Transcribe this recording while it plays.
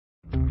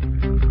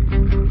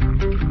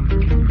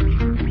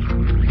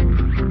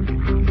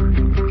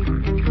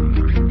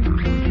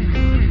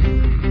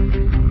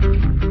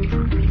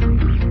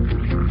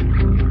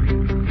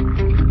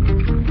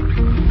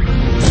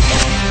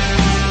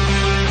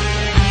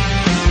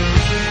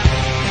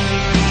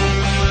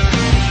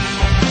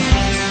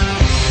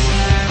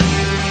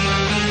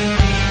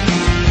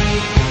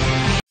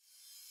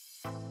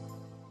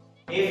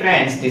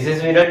friends, this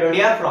is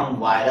VEEROBOT from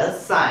Viral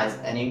Science,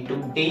 and in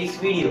today's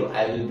video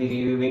I will be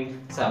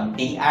reviewing some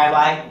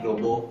DIY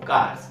robo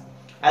cars.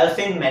 I have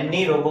seen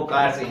many robo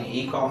cars in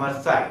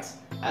e-commerce sites.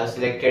 I have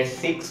selected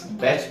 6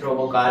 best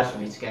robo cars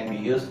which can be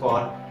used for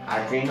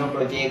Arduino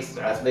projects,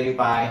 Raspberry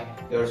Pi,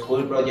 your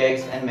school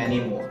projects and many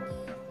more.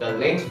 The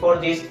links for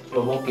these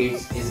robo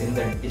kits is in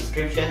the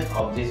description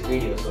of this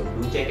video, so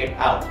do check it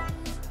out.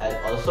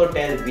 I'll also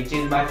tell which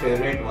is my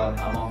favorite one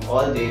among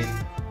all these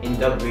in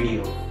the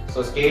video,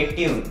 so stay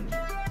tuned.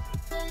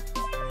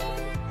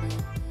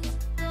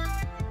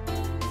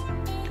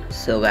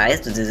 So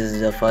guys, this is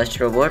the first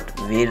robot,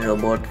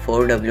 VEEROBOT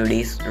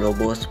 4WD's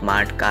Robo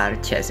Smart Car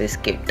Chassis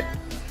Kit.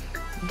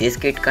 This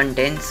kit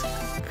contains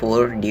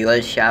 4 dual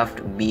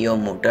shaft BO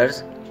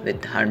motors with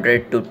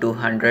 100 to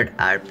 200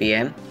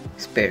 RPM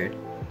speed.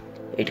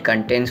 It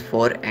contains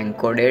 4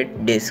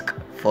 encoded discs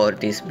for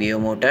these BO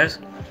motors.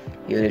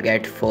 You will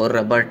get 4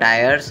 rubber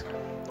tires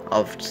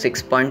of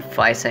 6.5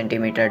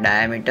 cm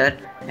diameter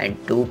and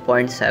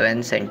 2.7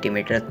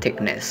 cm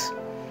thickness.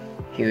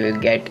 You will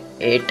get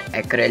 8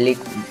 acrylic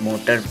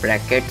motor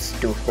brackets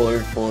to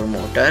hold 4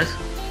 motors.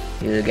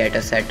 You will get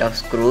a set of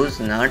screws,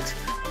 nuts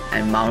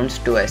and mounts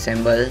to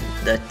assemble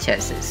the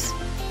chassis.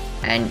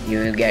 And you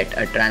will get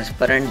a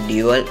transparent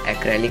dual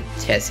acrylic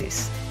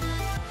chassis.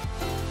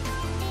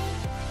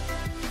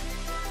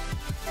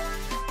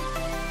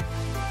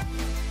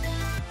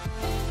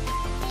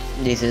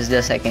 This is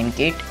the second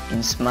kit,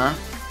 INSMA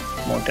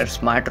Motor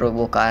Smart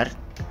Robo Car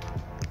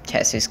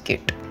Chassis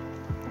Kit.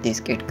 This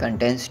kit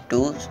contains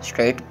 2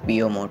 straight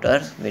BO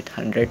motors with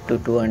 100 to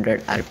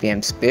 200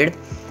 RPM speed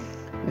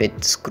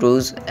with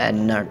screws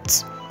and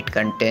nuts. It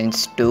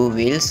contains 2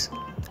 wheels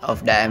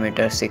of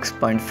diameter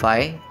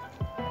 6.5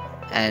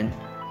 and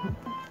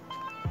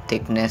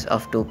thickness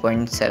of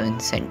 2.7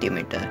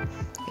 cm.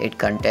 It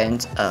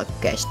contains a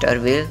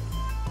caster wheel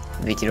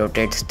which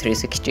rotates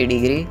 360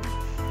 degree.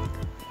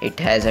 It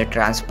has a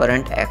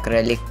transparent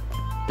acrylic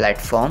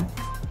platform.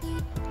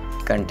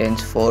 It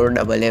contains 4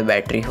 AA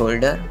battery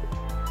holder.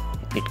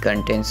 It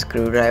contains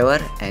screwdriver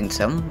and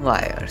some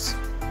wires.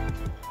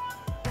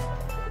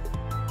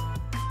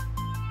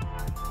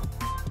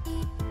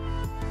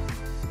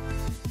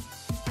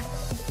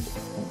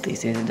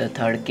 This is the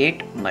third kit,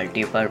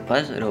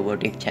 Multipurpose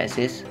Robotic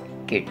Chassis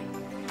Kit.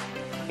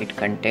 It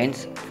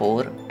contains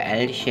 4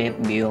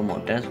 L-shaped BO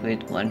motors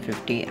with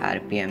 150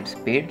 RPM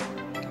speed.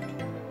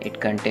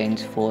 It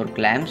contains 4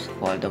 clamps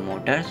for the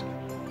motors.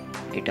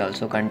 It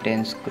also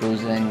contains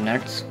screws and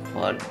nuts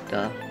for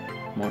the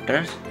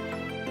motors.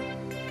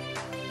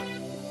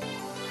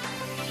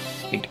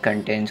 It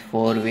contains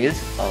 4 wheels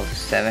of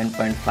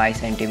 7.5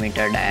 cm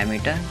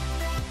diameter.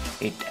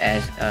 It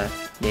has a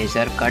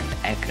laser cut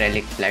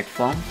acrylic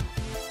platform.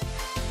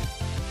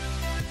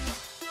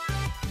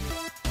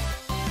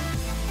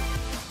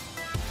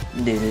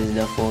 This is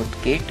the fourth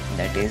kit,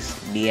 that is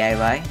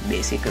DIY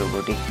Basic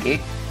Robotic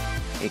Kit.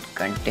 It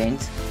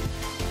contains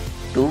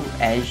 2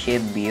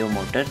 L-shaped BO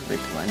motors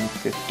with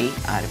 150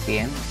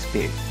 RPM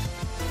speed.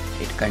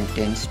 It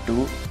contains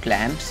 2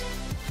 clamps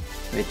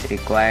with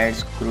required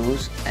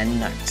screws and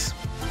nuts.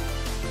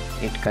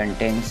 It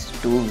contains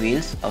 2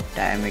 wheels of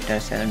diameter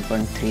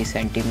 7.3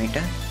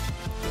 cm.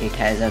 It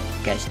has a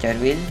caster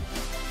wheel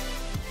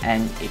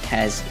and it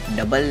has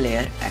double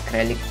layer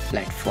acrylic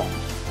platform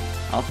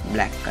of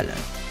black color.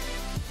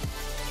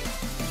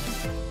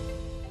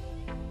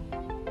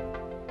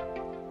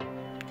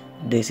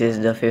 This is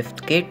the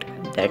fifth kit,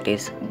 that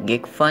is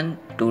cikfun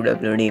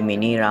 2WD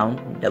Mini Round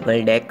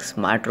Double Deck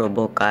Smart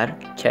Robo Car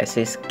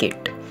Chassis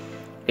Kit.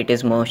 It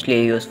is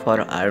mostly used for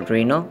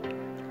Arduino.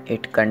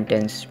 It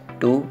contains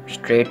 2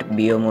 straight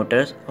BO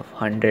motors of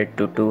 100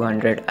 to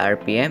 200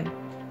 RPM,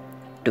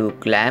 2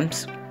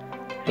 clamps,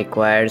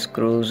 required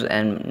screws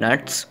and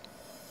nuts.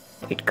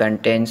 It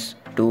contains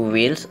 2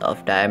 wheels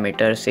of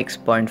diameter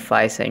 6.5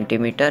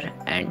 cm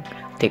and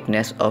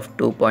thickness of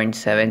 2.7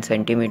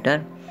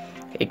 cm.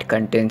 It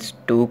contains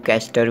 2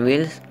 caster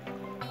wheels.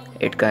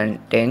 It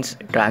contains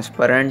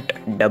transparent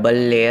double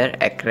layer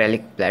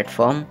acrylic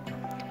platform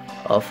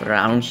of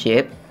round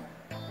shape.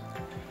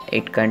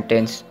 It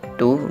contains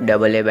 2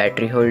 AA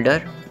battery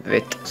holder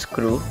with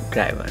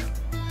screwdriver.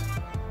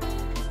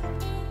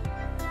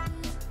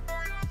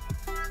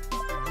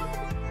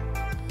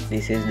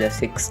 This is the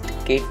sixth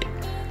kit,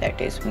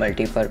 that is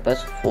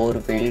Multipurpose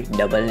 4-wheel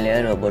double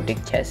layer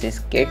robotic chassis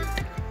kit.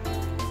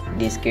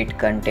 This kit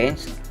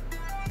contains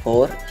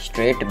 4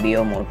 straight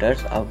BO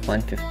motors of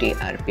 150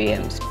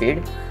 RPM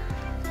speed.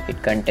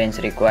 It contains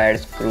required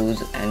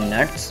screws and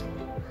nuts.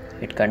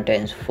 It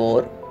contains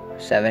 4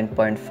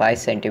 7.5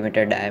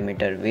 cm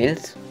diameter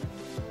wheels.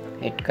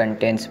 It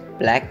contains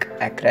black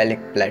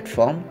acrylic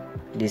platform.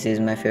 This is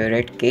my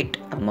favorite kit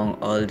among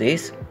all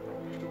these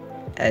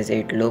as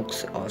it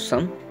looks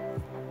awesome.